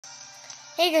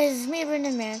Hey guys, it's me,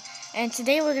 Brendan Man, and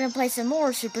today we're gonna play some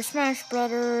more Super Smash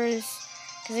Brothers,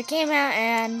 because it came out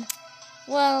and,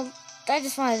 well, I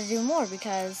just wanted to do more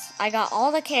because I got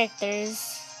all the characters.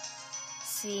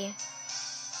 See,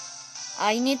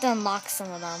 you need to unlock some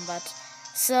of them, but,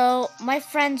 so, my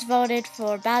friends voted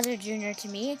for Bowser Jr. to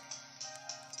me.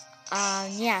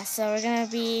 Yeah, so we're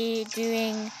gonna be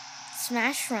doing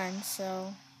Smash Run,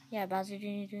 so, yeah, Bowser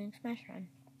Jr. doing Smash Run.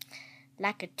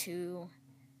 Lakitu.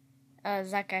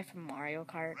 Is that guy from Mario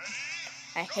Kart?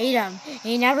 I hate him.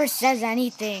 He never says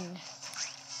anything.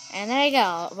 And there you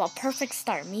go. Well, perfect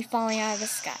start. Me falling out of the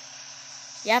sky.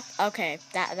 Yep. Okay.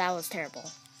 That was terrible.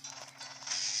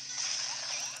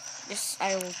 Yes,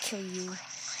 I will kill you.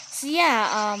 So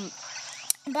yeah.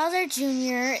 Bowser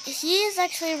Jr. He is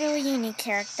actually a really unique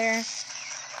character.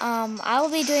 I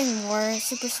will be doing more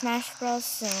Super Smash Bros.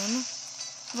 Soon.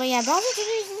 But yeah, Bowser Jr.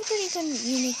 is a pretty good,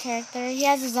 unique character. He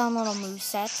has his own little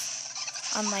moveset.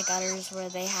 Unlike others where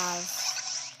they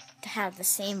have the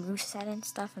same moveset and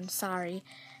stuff. I'm sorry.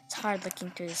 It's hard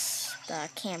looking through the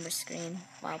camera screen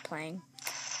while playing.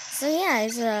 So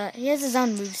yeah, he has his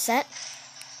own moveset.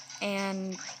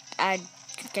 And I'm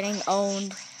getting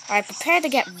owned. Alright, prepare to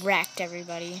get wrecked,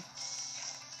 everybody.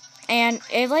 And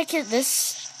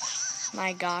this...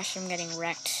 My gosh, I'm getting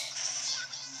wrecked.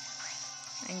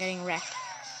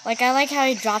 Like, I like how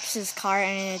he drops his cart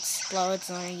and it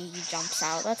explodes and then he jumps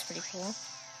out. That's pretty cool.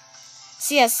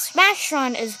 So yeah, Smash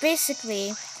Run is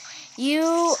basically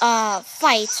you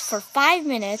fight for 5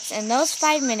 minutes, and those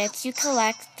 5 minutes you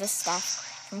collect the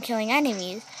stuff from killing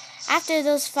enemies. After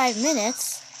those 5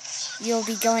 minutes, you'll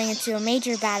be going into a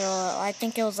major battle. I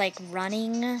think it was like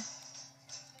running,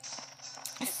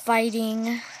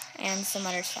 fighting, and some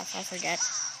other stuff. I forget.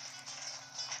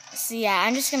 So yeah,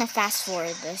 I'm just gonna fast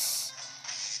forward this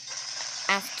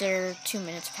after 2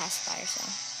 minutes pass by or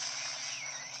so.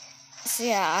 So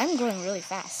yeah, I'm going really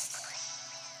fast.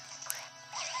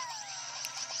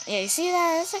 Yeah, you see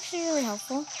that? That's actually really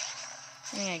helpful.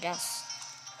 I mean, I guess.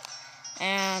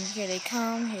 And here they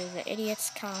come. Here the idiots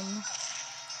come.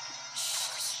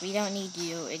 Shh, we don't need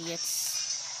you,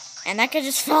 idiots. And that could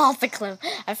just fall off the cliff.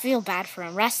 I feel bad for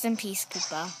him. Rest in peace,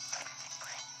 Koopa.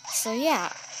 So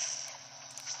yeah.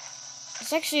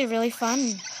 It's actually really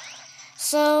fun.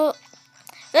 So,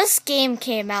 this game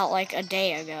came out like a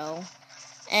day ago.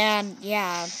 And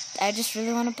yeah, I just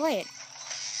really want to play it.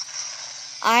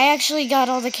 I actually got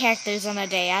all the characters on a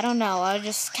day. I don't know. I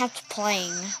just kept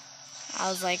playing. I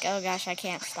was like, oh gosh, I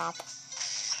can't stop.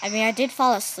 I mean, I did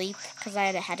fall asleep because I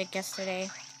had a headache yesterday.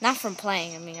 Not from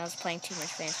playing. I mean, I was playing too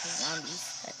much Plants vs.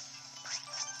 Zombies. But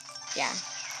yeah.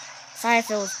 Sorry if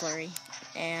it was blurry.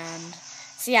 And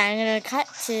so yeah, I'm going to cut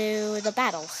to the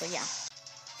battle. So yeah.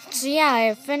 So yeah,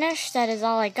 I finished. That is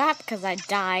all I got because I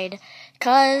died.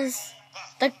 Because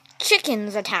the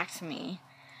chickens attacked me.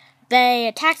 They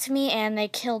attacked me and they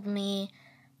killed me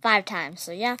 5 times.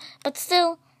 So yeah, but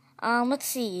still, let's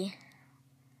see.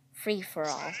 Free for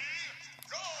all.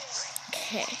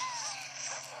 Okay.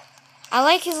 I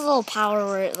like his little power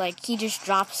where like he just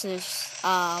drops his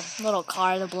little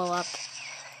car to blow up,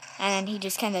 and then he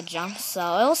just kind of jumps.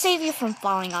 So it'll save you from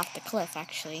falling off the cliff,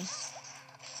 actually.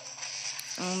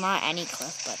 Well, not any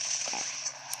cliff, but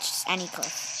just any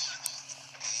cliff.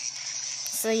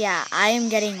 So yeah, I am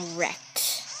getting wrecked.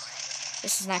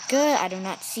 This is not good. I do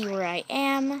not see where I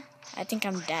am. I think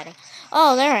I'm dead.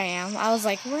 Oh, there I am. I was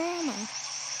like, where am I?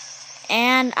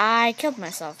 And I killed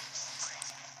myself.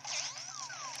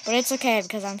 But it's okay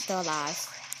because I'm still alive.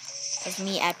 It's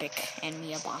me epic and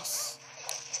me a boss.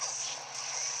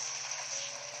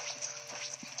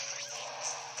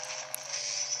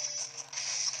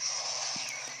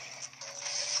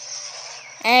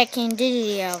 Hey, King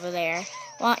Dedede over there.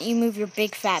 Why don't you move your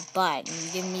big fat butt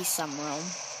and give me some room?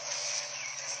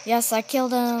 Yes, I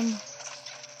killed him.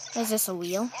 Was this a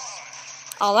wheel?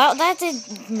 Oh, that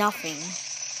did nothing.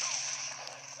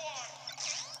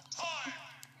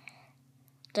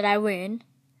 Did I win?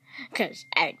 Because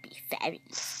I'd be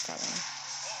fabulous.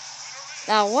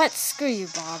 Now what? Screw you,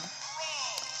 Bob.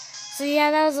 So yeah,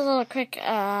 that was a little quick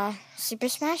Super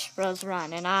Smash Bros.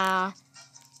 Run. And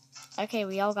okay,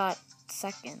 we all got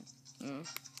second.